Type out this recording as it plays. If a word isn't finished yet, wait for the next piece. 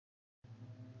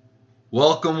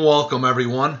Welcome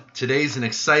everyone. Today's an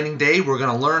exciting day. We're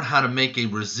going to learn how to make a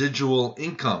residual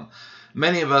income.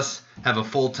 Many of us have a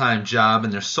full-time job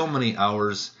and there's so many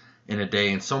hours in a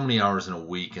day and so many hours in a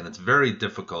week, and it's very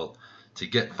difficult to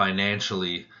get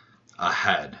financially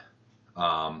ahead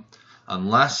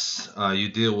unless you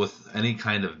deal with any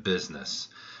kind of business.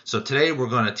 So today we're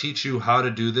going to teach you how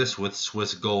to do this with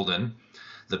Swissgolden.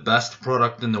 The best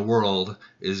product in the world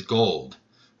is gold.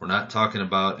 We're not talking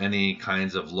about any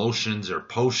kinds of lotions or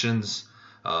potions,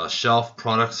 shelf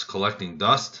products collecting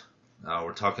dust.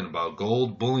 We're talking about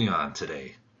gold bullion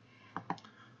today.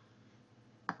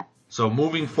 So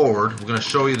moving forward, we're going to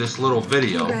show you this little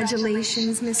video.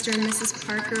 Congratulations, Mr. and Mrs.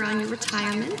 Parker, on your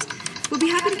retirement. We'll be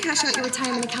happy to cash out your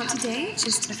retirement account today.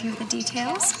 Just a few of the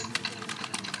details.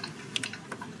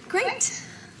 Great.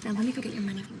 Now let me go get your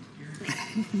money.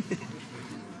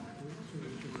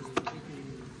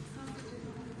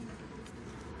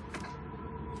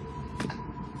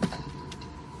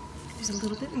 There's a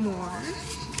little bit more.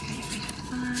 Okay, we have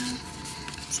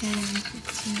 5, 10,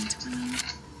 15, 20.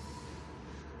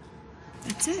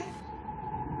 That's it.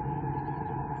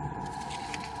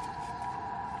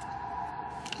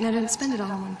 Now don't spend it all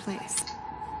in one place.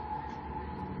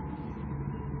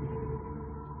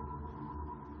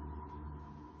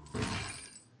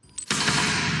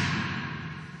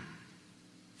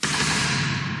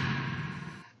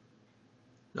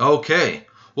 Okay,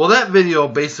 well that video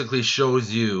basically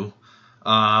shows you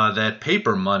that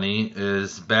paper money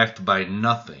is backed by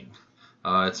nothing.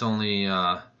 It's only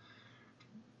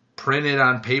printed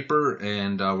on paper,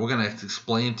 and we're going to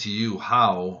explain to you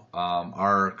how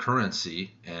our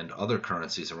currency and other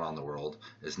currencies around the world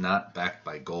is not backed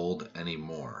by gold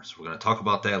anymore. So we're going to talk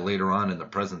about that later on in the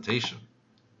presentation.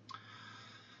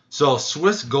 So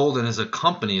Swissgolden is a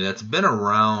company that's been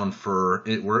around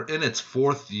we're in its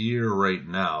 4th year right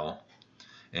now,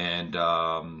 and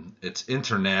it's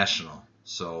international.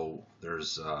 So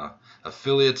there's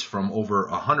affiliates from over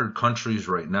 100 countries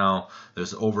right now.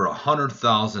 There's over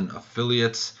 100,000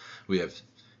 affiliates. We have,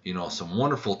 some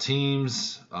wonderful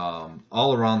teams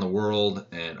all around the world,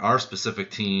 and our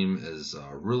specific team is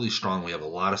really strong. We have a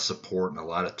lot of support and a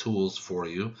lot of tools for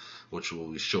you, which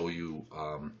we'll show you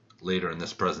later in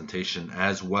this presentation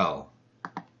as well.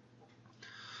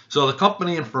 So the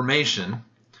company information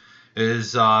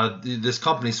is this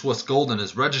company, Swissgolden,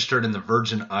 is registered in the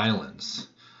Virgin Islands.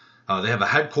 They have a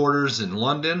headquarters in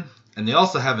London, and they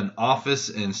also have an office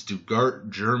in Stuttgart,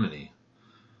 Germany.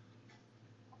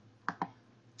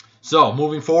 So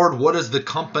moving forward, what does the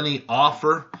company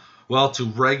offer? Well, to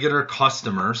regular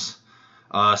customers,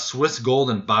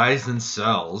 Swissgolden buys and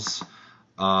sells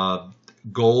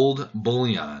gold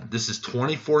bullion. This is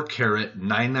 24 karat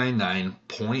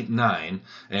 999.9,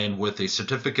 and with a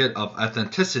certificate of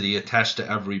authenticity attached to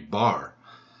every bar.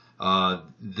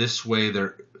 This way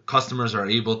their customers are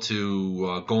able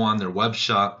to go on their web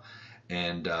shop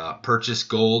and purchase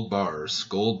gold bars,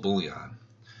 gold bullion.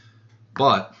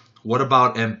 But what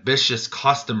about ambitious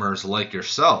customers like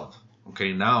yourself?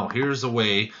 Okay, now here's a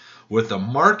way with a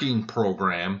marketing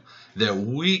program that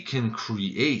we can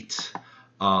create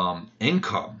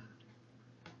income.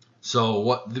 So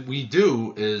what we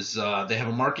do is they have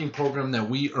a marketing program that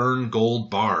we earn gold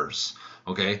bars,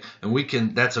 okay, and we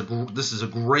can. This is a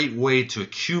great way to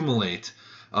accumulate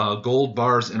gold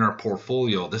bars in our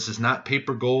portfolio. This is not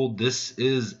paper gold. This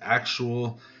is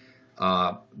actual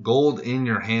gold in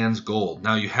your hands gold.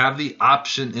 Now you have the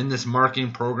option in this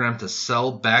marketing program to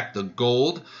sell back the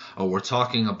gold. We're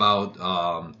talking about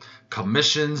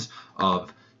commissions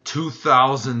of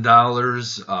 $2,000,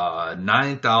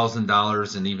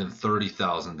 $9,000, and even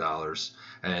 $30,000.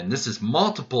 And this is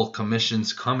multiple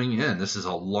commissions coming in. This is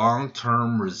a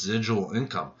long-term residual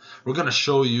income. We're going to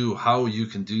show you how you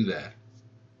can do that.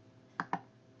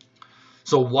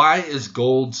 So why is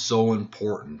gold so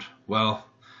important? Well,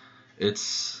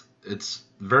 it's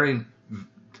very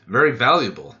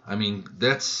valuable. I mean,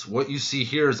 that's what you see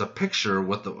here is a picture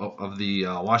of the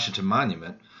Washington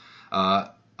Monument.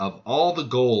 Of all the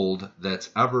gold that's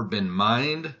ever been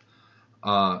mined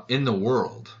in the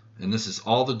world. And this is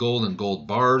all the gold in gold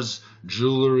bars,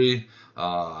 jewelry,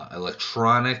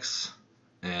 electronics,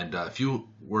 and if you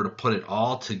were to put it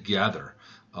all together,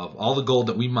 of all the gold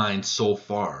that we mined so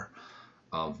far,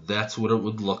 that's what it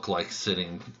would look like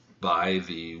sitting by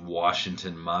the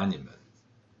Washington Monument.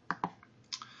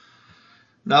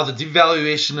 Now the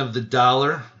devaluation of the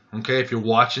dollar. Okay, if you're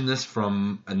watching this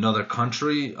from another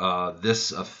country,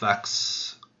 this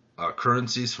affects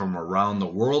currencies from around the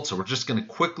world. So we're just going to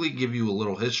quickly give you a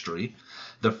little history.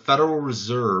 The Federal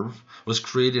Reserve was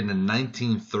created in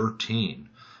 1913.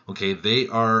 Okay, they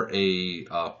are a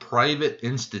private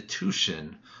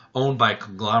institution owned by a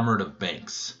conglomerate of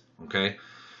banks. Okay,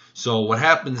 so what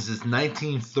happens is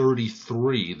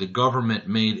 1933, the government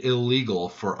made illegal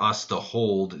for us to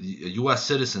hold, U.S.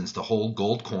 citizens to hold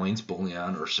gold coins,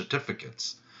 bullion, or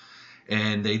certificates.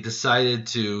 And they decided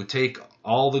to take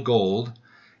all the gold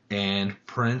and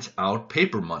print out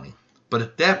paper money. But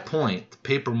at that point,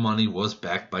 paper money was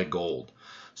backed by gold.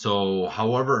 So,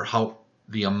 however,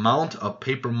 the amount of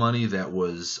paper money that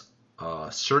was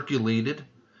circulated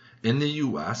in the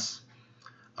U.S.,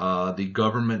 the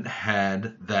government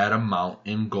had that amount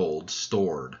in gold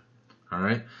stored. All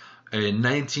right. In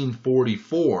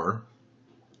 1944,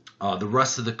 the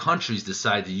rest of the countries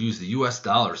decided to use the U.S.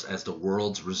 dollars as the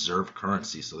world's reserve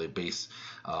currency. So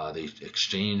they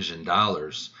exchange in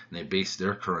dollars and they base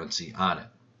their currency on it.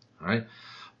 All right.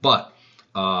 But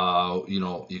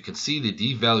you can see the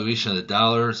devaluation of the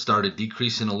dollar started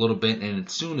decreasing a little bit, and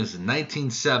as soon as in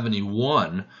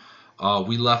 1971,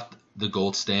 we left the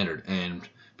gold standard, and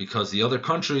because the other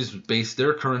countries based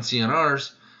their currency on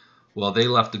ours, well, they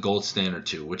left the gold standard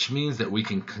too, which means that we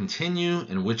can continue,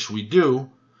 in which we do,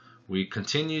 we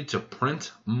continue to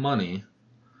print money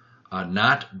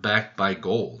not backed by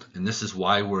gold. And this is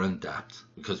why we're in debt,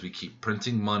 because we keep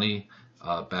printing money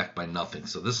backed by nothing.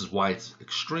 So this is why it's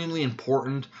extremely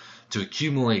important to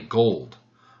accumulate gold.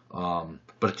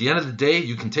 But at the end of the day,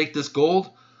 you can take this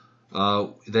gold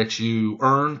that you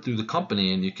earn through the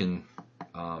company and you can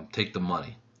take the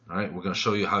money. All right, we're going to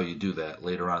show you how you do that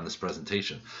later on in this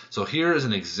presentation. So here is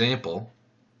an example.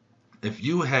 If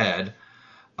you had,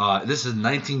 this is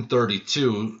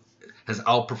 1932, has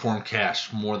outperformed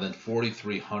cash more than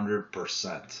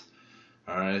 4,300%.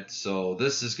 All right, so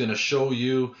this is going to show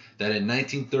you that in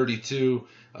 1932,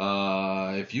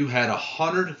 if you had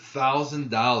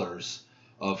 $100,000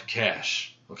 of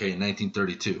cash, okay, in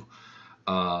 1932,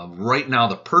 right now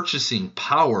the purchasing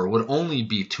power would only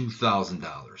be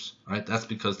 $2,000. Right, that's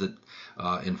because the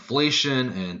inflation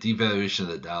and devaluation of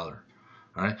the dollar.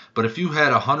 All right, but if you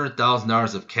had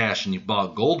 $100,000 of cash and you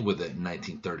bought gold with it in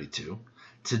 1932,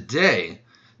 today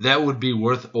that would be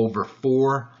worth over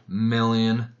 $4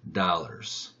 million.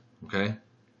 Okay,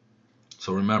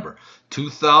 so remember,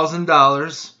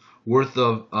 $2,000 worth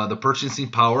of the purchasing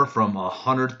power from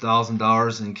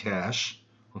 $100,000 in cash,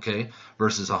 okay,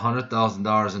 versus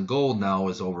 $100,000 in gold now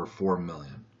is over $4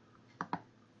 million.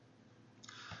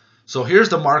 So here's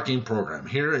the marketing program.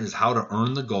 Here is how to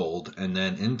earn the gold, and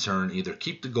then in turn either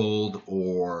keep the gold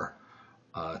or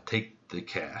take the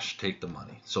cash, take the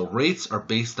money. So rates are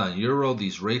based on euro.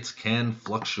 These rates can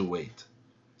fluctuate.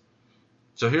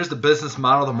 So here's the business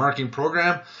model of the marketing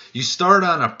program. You start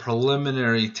on a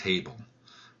preliminary table.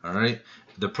 All right.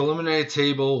 The preliminary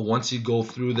table, once you go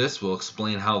through this, we'll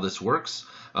explain how this works.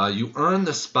 You earn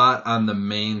the spot on the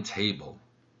main table.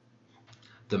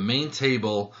 The main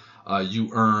table,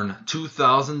 you earn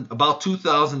about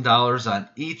 $2,000 on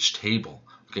each table.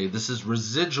 Okay, this is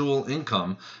residual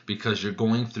income because you're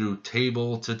going through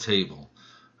table to table.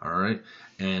 All right,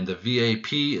 and the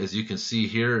VIP, as you can see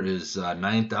here, is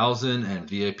 $9,000, and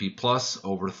VIP Plus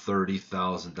over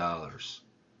 $30,000.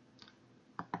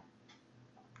 All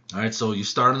right, so you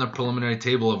start on the preliminary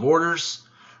table of orders.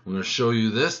 I'm going to show you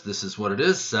this. This is what it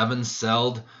is,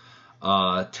 7-celled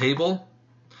table.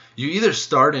 You either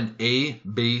start in A,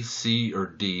 B, C, or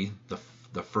D,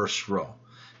 the first row.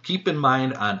 Keep in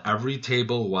mind on every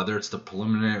table, whether it's the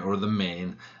preliminary or the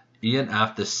main, E and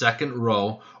F, the second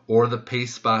row, or the pay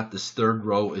spot, this third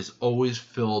row, is always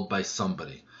filled by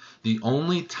somebody. The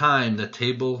only time the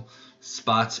table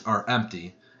spots are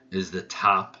empty is the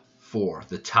top four,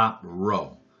 the top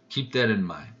row. Keep that in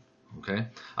mind. Okay.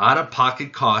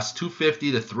 Out-of-pocket costs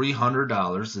 $250 to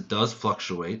 $300. It does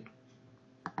fluctuate.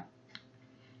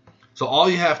 So all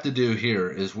you have to do here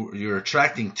is you're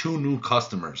attracting 2 new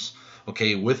customers,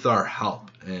 okay, with our help.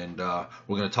 And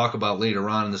we're going to talk about later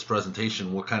on in this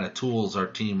presentation what kind of tools our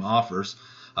team offers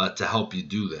to help you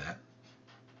do that.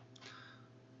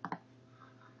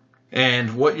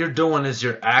 And what you're doing is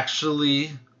you're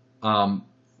actually,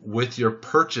 with your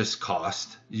purchase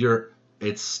cost,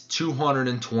 it's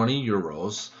 220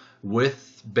 euros.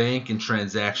 With bank and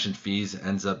transaction fees, it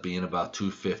ends up being about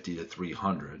 250 to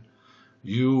 300.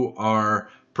 You are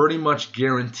pretty much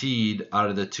guaranteed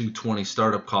out of the 220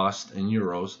 startup cost in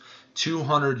euros,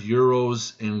 200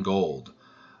 euros in gold.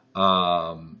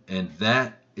 And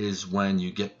that is when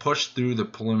you get pushed through the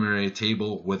preliminary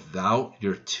table without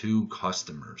your 2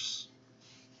 customers.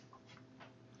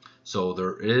 So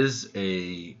there is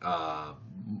a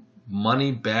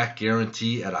money back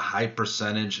guarantee at a high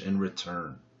percentage in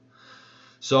return.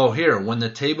 So here, when the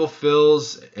table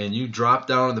fills and you drop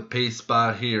down to the pay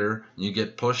spot here, you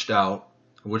get pushed out,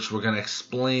 which we're going to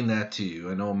explain that to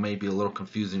you. I know it may be a little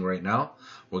confusing right now.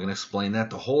 We're going to explain that.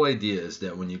 The whole idea is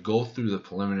that when you go through the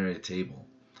preliminary table,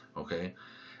 okay,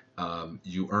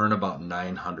 you earn about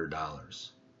 $900.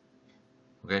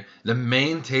 Okay, the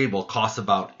main table costs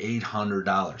about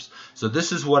 $800. So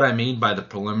this is what I mean by the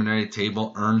preliminary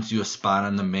table earns you a spot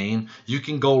on the main. You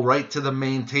can go right to the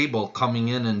main table coming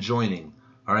in and joining.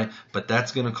 All right, but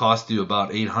that's going to cost you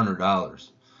about $800.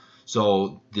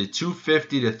 So the $250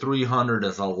 to $300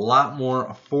 is a lot more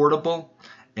affordable,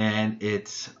 and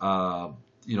it's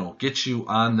gets you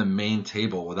on the main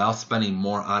table without spending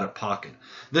more out of pocket.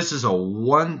 This is a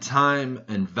one-time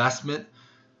investment.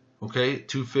 Okay,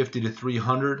 $250 to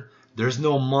 $300. There's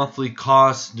no monthly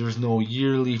cost. There's no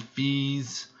yearly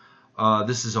fees.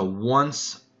 This is a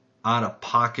once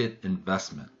out-of-pocket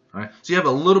investment. All right, so you have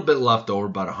a little bit left over,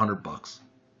 about $100,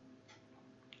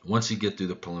 once you get through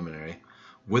the preliminary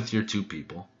with your 2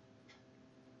 people.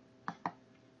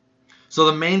 So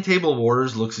the main table of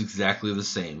orders looks exactly the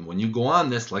same. When you go on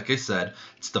this, like I said,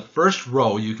 it's the first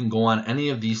row. You can go on any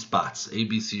of these spots, A,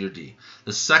 B, C, or D.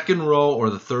 The second row or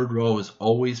the third row is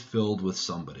always filled with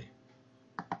somebody.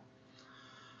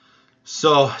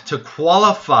 So to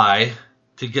qualify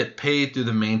to get paid through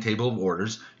the main table of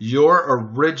orders, your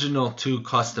original 2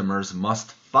 customers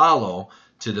must follow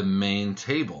to the main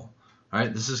table. All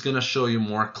right, this is going to show you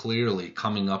more clearly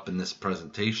coming up in this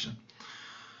presentation.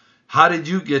 How did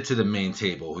you get to the main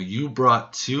table? You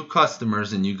brought 2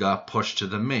 customers and you got pushed to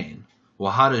the main.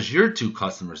 Well, how does your 2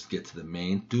 customers get to the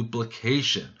main?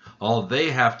 Duplication. All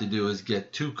they have to do is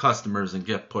get 2 customers and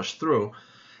get pushed through,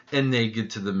 and they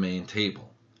get to the main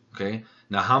table. Okay?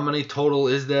 Now, how many total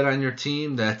is that on your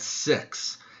team? That's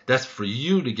 6. That's for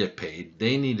you to get paid.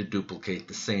 They need to duplicate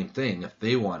the same thing if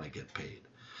they want to get paid.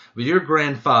 But you're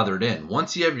grandfathered in.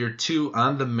 Once you have your 2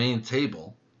 on the main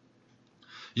table,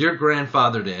 you're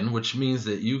grandfathered in, which means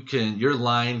that your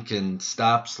line can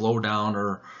stop, slow down,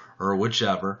 or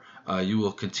whichever. You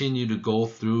will continue to go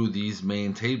through these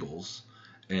main tables,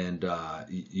 and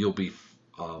you'll be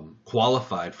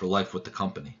qualified for life with the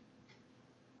company.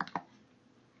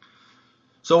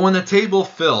 So when the table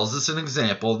fills, this is an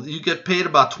example, you get paid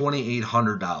about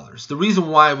 $2,800. The reason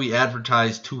why we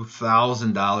advertise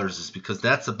 $2,000 is because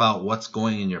that's about what's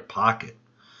going in your pocket.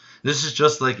 This is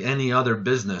just like any other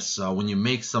business. When you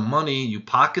make some money, you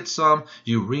pocket some,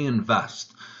 you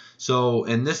reinvest. So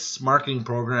in this marketing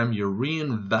program, you're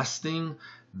reinvesting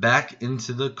back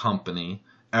into the company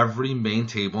every main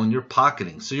table, and you're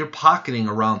pocketing. So you're pocketing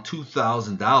around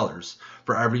 $2,000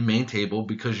 for every main table,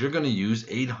 because you're going to use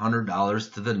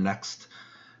 $800 to the next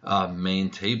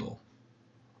main table.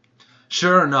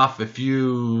 Sure enough, if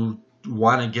you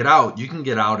want to get out, you can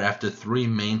get out after 3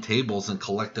 main tables and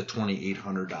collect the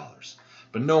 $2,800.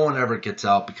 But no one ever gets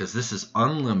out, because this is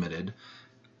unlimited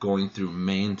going through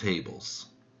main tables.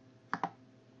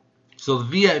 So the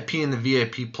VIP and the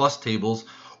VIP Plus tables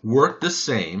work the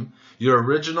same. Your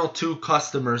original 2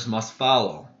 customers must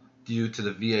follow you to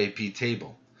the VIP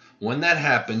table. When that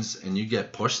happens and you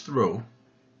get pushed through,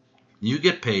 you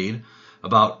get paid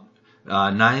about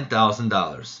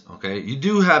 $9,000. Okay, you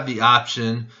do have the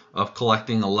option of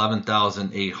collecting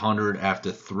 $11,800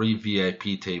 after 3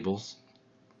 VIP tables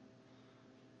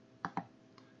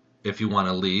if you want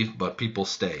to leave, but people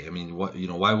stay. I mean,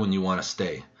 why wouldn't you want to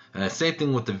stay? And the same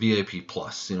thing with the VIP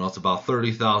Plus. It's about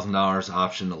 $30,000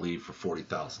 option to leave for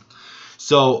 $40,000.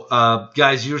 So,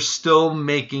 guys, you're still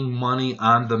making money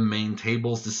on the main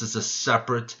tables. This is a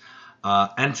separate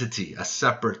entity, a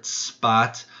separate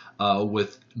spot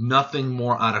with nothing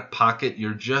more out of pocket.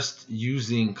 You're just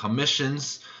using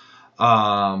commissions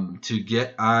to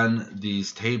get on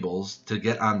these tables, to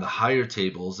get on the higher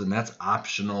tables, and that's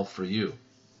optional for you.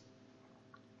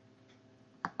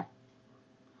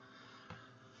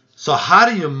 So how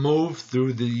do you move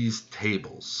through these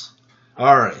tables?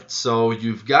 All right, so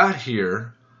you've got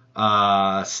here,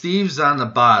 Steve's on the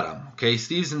bottom. Okay,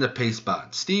 Steve's in the pay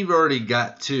spot. Steve already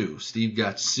got 2. Steve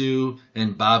got Sue,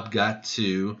 and Bob got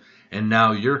 2, and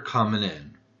now you're coming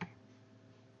in.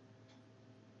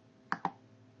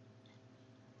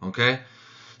 Okay,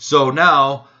 so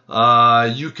now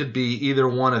you could be either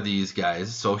one of these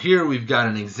guys. So here we've got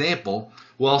an example.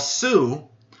 Well, Sue,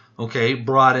 okay,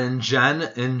 brought in Jen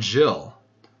and Jill.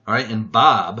 All right, and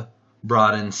Bob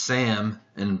brought in Sam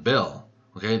and Bill.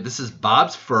 Okay, this is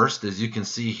Bob's first, as you can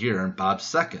see here, and Bob's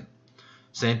second.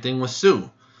 Same thing with Sue.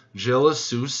 Jill is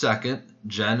Sue's second.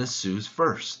 Jen is Sue's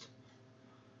first.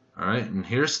 All right, and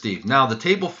here's Steve. Now the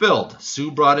table filled.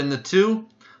 Sue brought in the 2.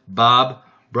 Bob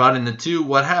brought in the 2.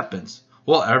 What happens?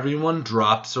 Well, everyone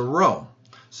drops a row.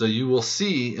 So you will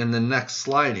see in the next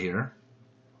slide here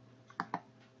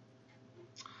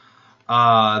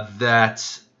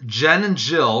that Jen and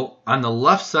Jill on the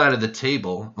left side of the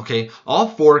table, okay, all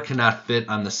four cannot fit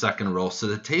on the second row, so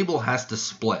the table has to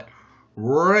split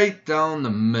right down the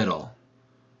middle.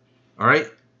 All right,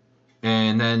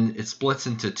 and then it splits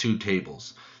into two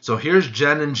tables. So here's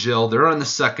Jen and Jill. They're on the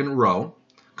second row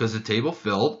because the table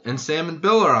filled, and Sam and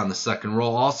Bill are on the second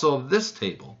row also of this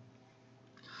table.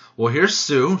 Well, here's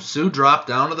Sue. Sue dropped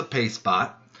down to the pay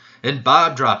spot, and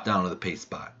Bob dropped down to the pay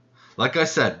spot. Like I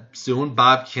said, Sue and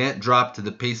Bob can't drop to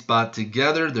the pay spot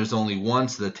together. There's only one,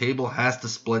 so the table has to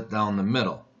split down the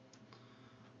middle.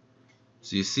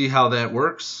 So you see how that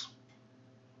works?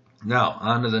 Now,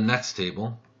 on to the next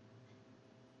table.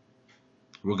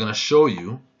 We're going to show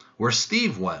you where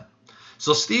Steve went.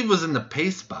 So Steve was in the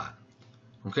pay spot.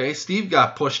 Okay, Steve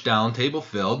got pushed down, table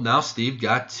filled. Now Steve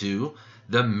got to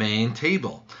the main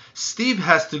table. Steve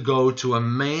has to go to a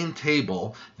main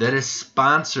table that his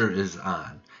sponsor is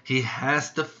on. He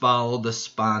has to follow the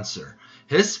sponsor.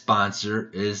 His sponsor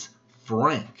is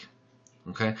Frank.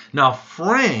 Okay, now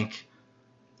Frank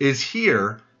is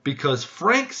here because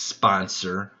Frank's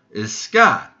sponsor is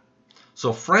Scott.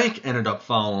 So Frank ended up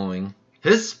following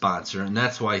his sponsor, and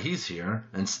that's why he's here.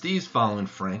 And Steve's following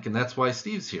Frank, and that's why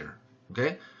Steve's here.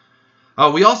 Okay.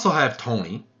 We also have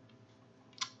Tony.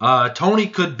 Tony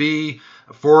could be,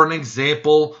 for an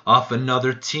example, off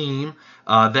another team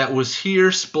that was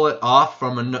here, split off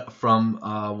from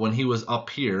when he was up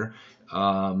here.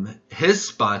 His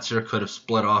sponsor could have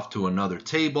split off to another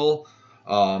table.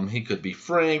 He could be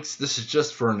Frank's. This is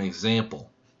just for an example.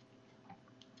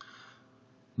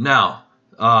 Now,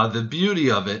 the beauty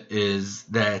of it is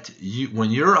that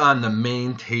when you're on the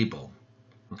main table,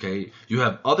 okay, you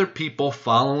have other people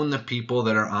following the people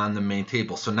that are on the main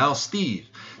table. So now Steve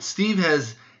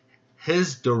has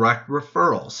his direct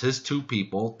referrals, his two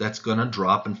people that's going to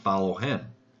drop and follow him,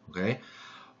 okay?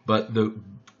 But the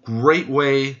great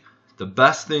way, the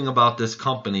best thing about this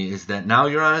company is that now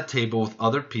you're on a table with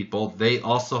other people. They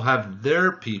also have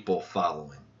their people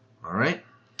following, all right?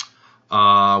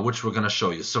 Which we're going to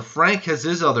show you. So Frank has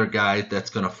his other guy that's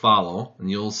going to follow,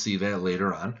 and you'll see that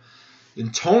later on.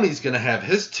 And Tony's going to have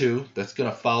his two that's going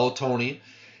to follow Tony.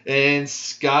 And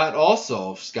Scott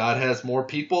also. If Scott has more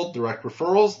people, direct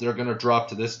referrals, they're going to drop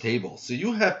to this table. So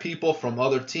you have people from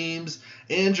other teams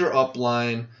and your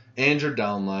upline and your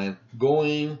downline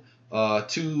going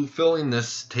to filling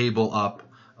this table up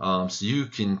so you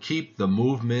can keep the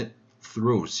movement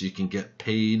through, so you can get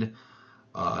paid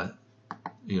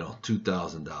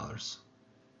 $2,000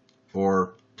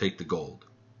 or take the gold.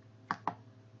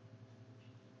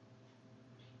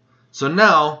 So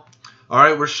now, all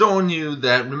right, we're showing you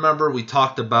that, remember we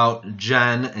talked about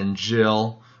Jen and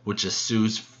Jill, which is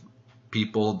Sue's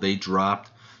people, they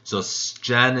dropped. So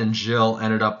Jen and Jill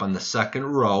ended up on the second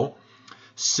row.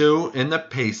 Sue in the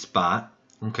pay spot,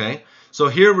 okay? So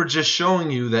here we're just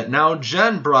showing you that now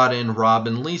Jen brought in Rob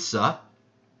and Lisa,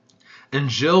 and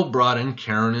Jill brought in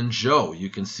Karen and Joe. You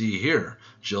can see here,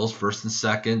 Jill's first and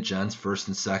second, Jen's first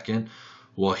and second.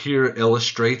 Well, here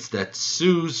illustrates that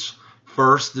Sue's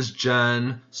first is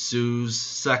Jen, Sue's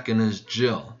second is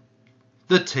Jill.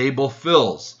 The table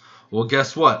fills. Well,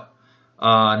 guess what?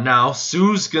 Now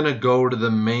Sue's going to go to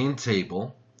the main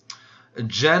table.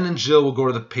 Jen and Jill will go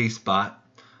to the pay spot.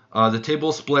 The table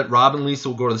will split. Rob and Lisa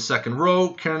will go to the second row.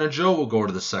 Karen and Joe will go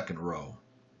to the second row.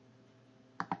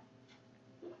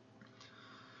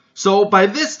 So by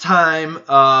this time,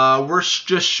 we're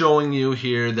just showing you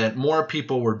here that more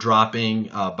people were dropping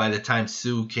by the time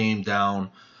Sue came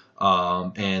down,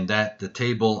 and that the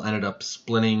table ended up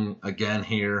splitting again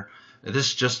here. This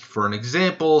is just for an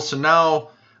example. So now,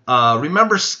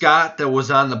 remember Scott that was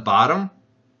on the bottom?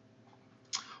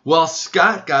 Well,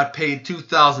 Scott got paid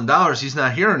 $2,000. He's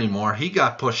not here anymore. He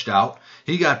got pushed out.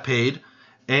 He got paid,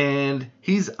 and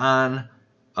he's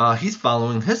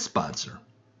following his sponsor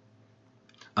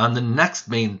on the next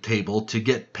main table to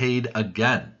get paid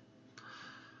again.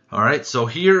 All right, so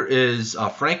here is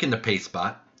Frank in the pay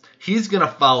spot. He's going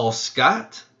to follow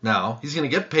Scott now. He's going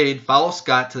to get paid, follow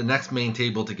Scott to the next main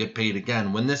table to get paid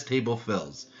again when this table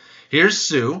fills. Here's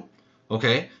Sue.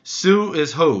 Okay, Sue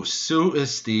is host. Sue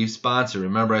is Steve's sponsor.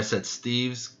 Remember I said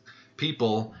Steve's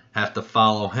people have to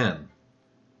follow him.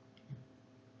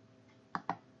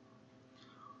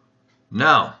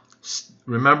 Now,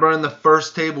 remember in the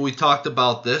first table we talked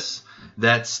about this,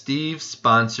 that Steve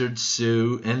sponsored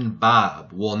Sue and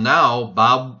Bob. Well, now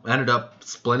Bob ended up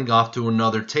splitting off to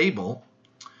another table,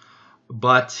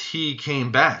 but he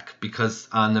came back because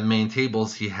on the main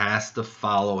tables he has to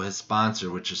follow his sponsor,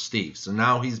 which is Steve. So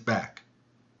now he's back.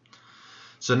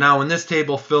 So now when this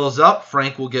table fills up,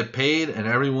 Frank will get paid and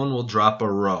everyone will drop a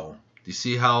row. Do you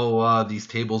see how these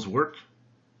tables work?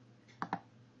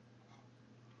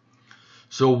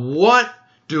 So what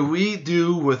do we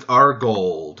do with our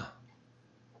gold?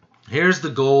 Here's the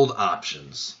gold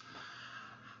options.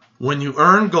 When you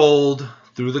earn gold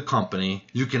through the company,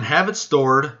 you can have it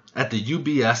stored at the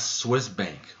UBS Swiss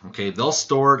Bank. Okay, they'll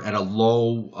store it at a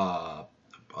low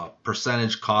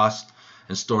percentage cost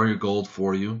and store your gold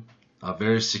for you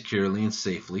very securely and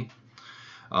safely.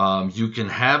 You can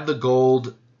have the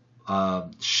gold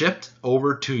shipped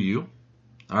over to you,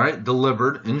 all right,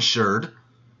 delivered, insured.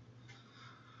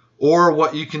 Or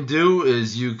what you can do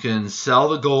is you can sell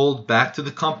the gold back to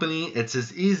the company. It's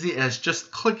as easy as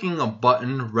just clicking a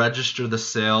button, register the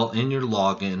sale in your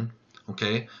login.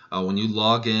 Okay, when you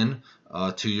log in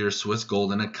to your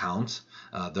Swissgolden account,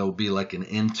 there will be like an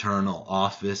internal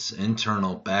office,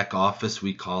 internal back office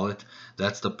we call it.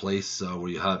 That's the place where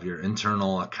you have your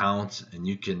internal account and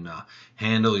you can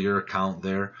handle your account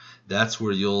there. That's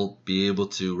where you'll be able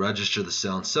to register the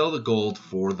sale and sell the gold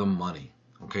for the money.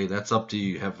 Okay, that's up to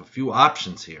you. You have a few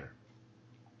options here.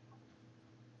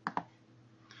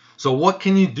 So what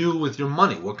can you do with your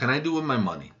money? What can I do with my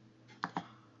money?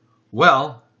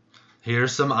 Well,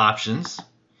 here's some options.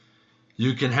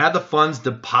 You can have the funds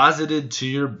deposited to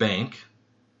your bank.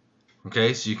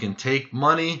 Okay, so you can take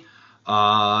money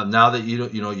now that you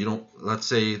don't. Let's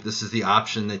say this is the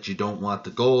option that you don't want the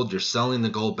gold. You're selling the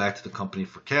gold back to the company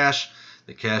for cash.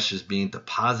 The cash is being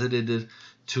deposited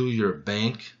to your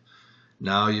bank.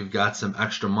 Now you've got some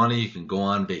extra money. You can go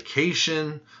on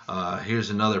vacation. Here's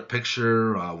another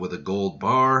picture with a gold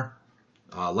bar.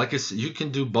 Like I said, you can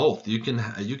do both. You can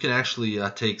actually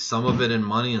take some of it in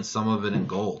money and some of it in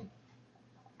gold.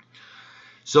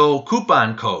 So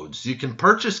coupon codes. You can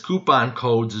purchase coupon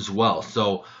codes as well.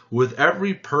 So with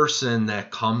every person that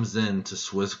comes in to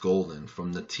Swissgolden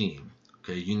from the team,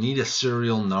 okay, you need a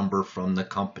serial number from the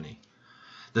company.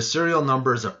 The serial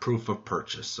number is a proof of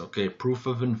purchase, okay, proof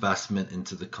of investment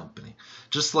into the company.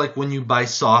 Just like when you buy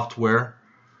software,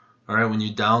 all right, when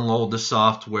you download the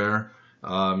software,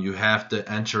 you have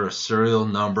to enter a serial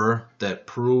number that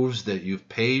proves that you've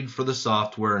paid for the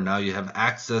software and now you have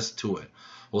access to it.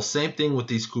 Well, same thing with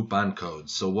these coupon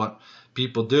codes. So what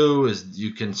people do is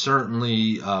you can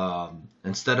certainly,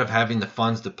 instead of having the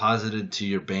funds deposited to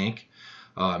your bank,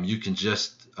 you can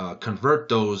just convert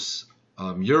those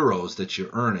euros that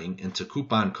you're earning into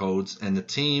coupon codes, and the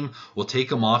team will take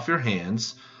them off your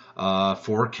hands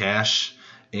for cash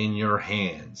in your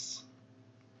hands.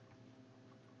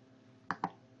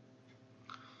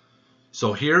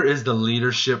 So here is the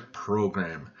leadership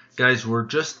program. Guys,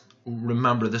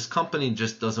 remember, this company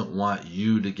just doesn't want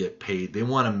you to get paid. They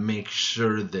want to make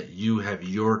sure that you have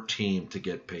your team to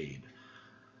get paid.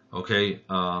 Okay,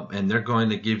 and they're going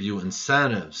to give you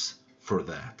incentives for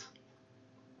that.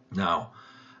 Now,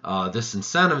 this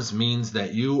incentives means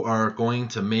that you are going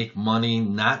to make money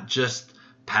not just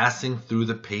passing through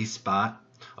the pay spot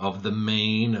of the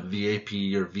main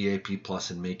VIP or VIP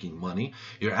Plus and making money.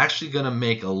 You're actually going to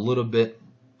make a little bit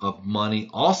of money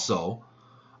also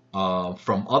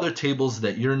from other tables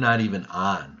that you're not even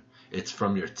on. It's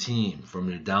from your team, from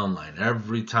your downline.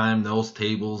 Every time those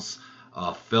tables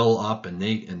fill up and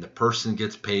the person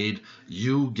gets paid,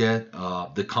 you get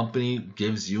the company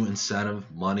gives you incentive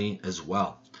money as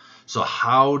well. So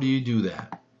how do you do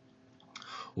that?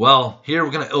 Well, here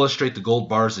we're going to illustrate the gold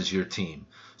bars as your team.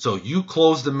 So you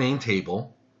close the main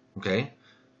table, okay,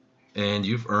 and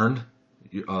you've earned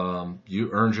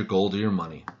your gold or your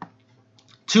money.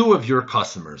 Two of your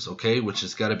customers, okay, which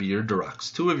has got to be your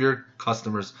directs. Two of your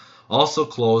customers also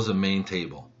close the main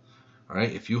table. All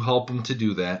right, if you help them to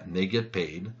do that and they get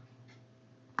paid,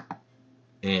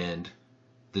 and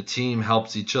the team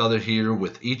helps each other here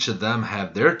with each of them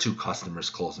have their two customers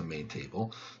close the main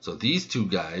table. So these two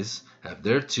guys have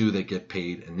their two that get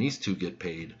paid and these two get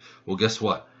paid. Well, guess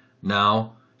what?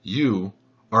 Now you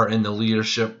are in the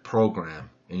leadership program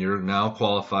and you're now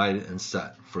qualified and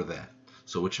set for that.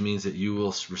 So which means that you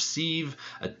will receive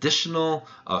additional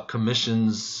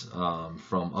commissions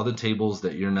from other tables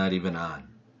that you're not even on.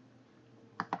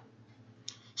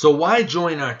 So why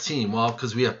join our team? Well,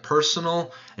 because we have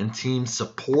personal and team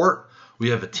support. We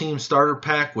have a team starter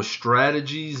pack with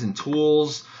strategies and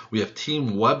tools. We have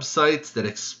team websites that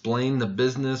explain the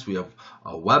business. We have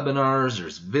webinars,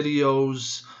 there's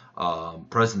videos,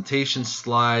 presentation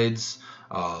slides.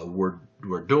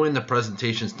 We're doing the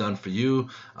presentations done for you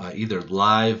either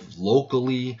live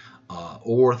locally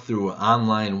or through an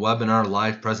online webinar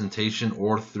live presentation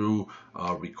or through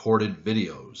recorded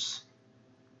videos.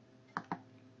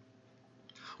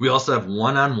 We also have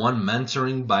one-on-one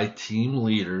mentoring by team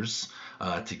leaders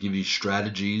to give you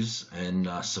strategies and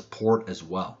support as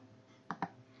well.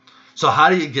 So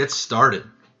how do you get started?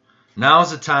 Now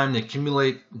is the time to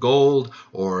accumulate gold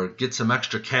or get some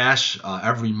extra cash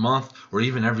every month or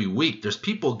even every week. There's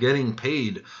people getting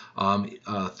paid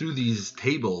through these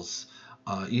tables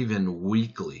even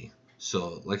weekly.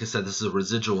 So like I said, this is a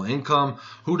residual income.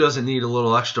 Who doesn't need a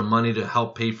little extra money to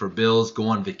help pay for bills, go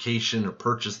on vacation, or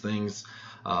purchase things?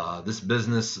 This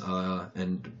business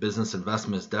and business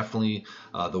investment is definitely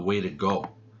the way to go,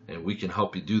 and we can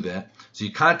help you do that. So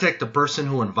you contact the person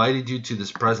who invited you to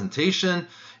this presentation.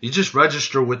 You just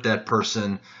register with that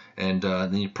person, and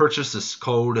then you purchase this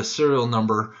code, a serial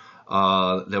number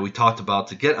that we talked about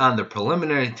to get on the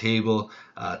preliminary table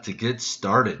to get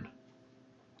started.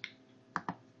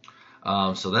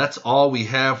 So that's all we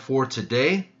have for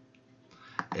today.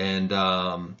 And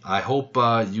I hope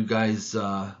you guys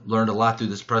learned a lot through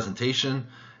this presentation,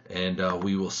 and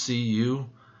we will see you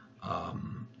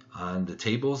on the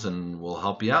tables, and we'll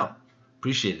help you out.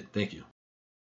 Appreciate it. Thank you.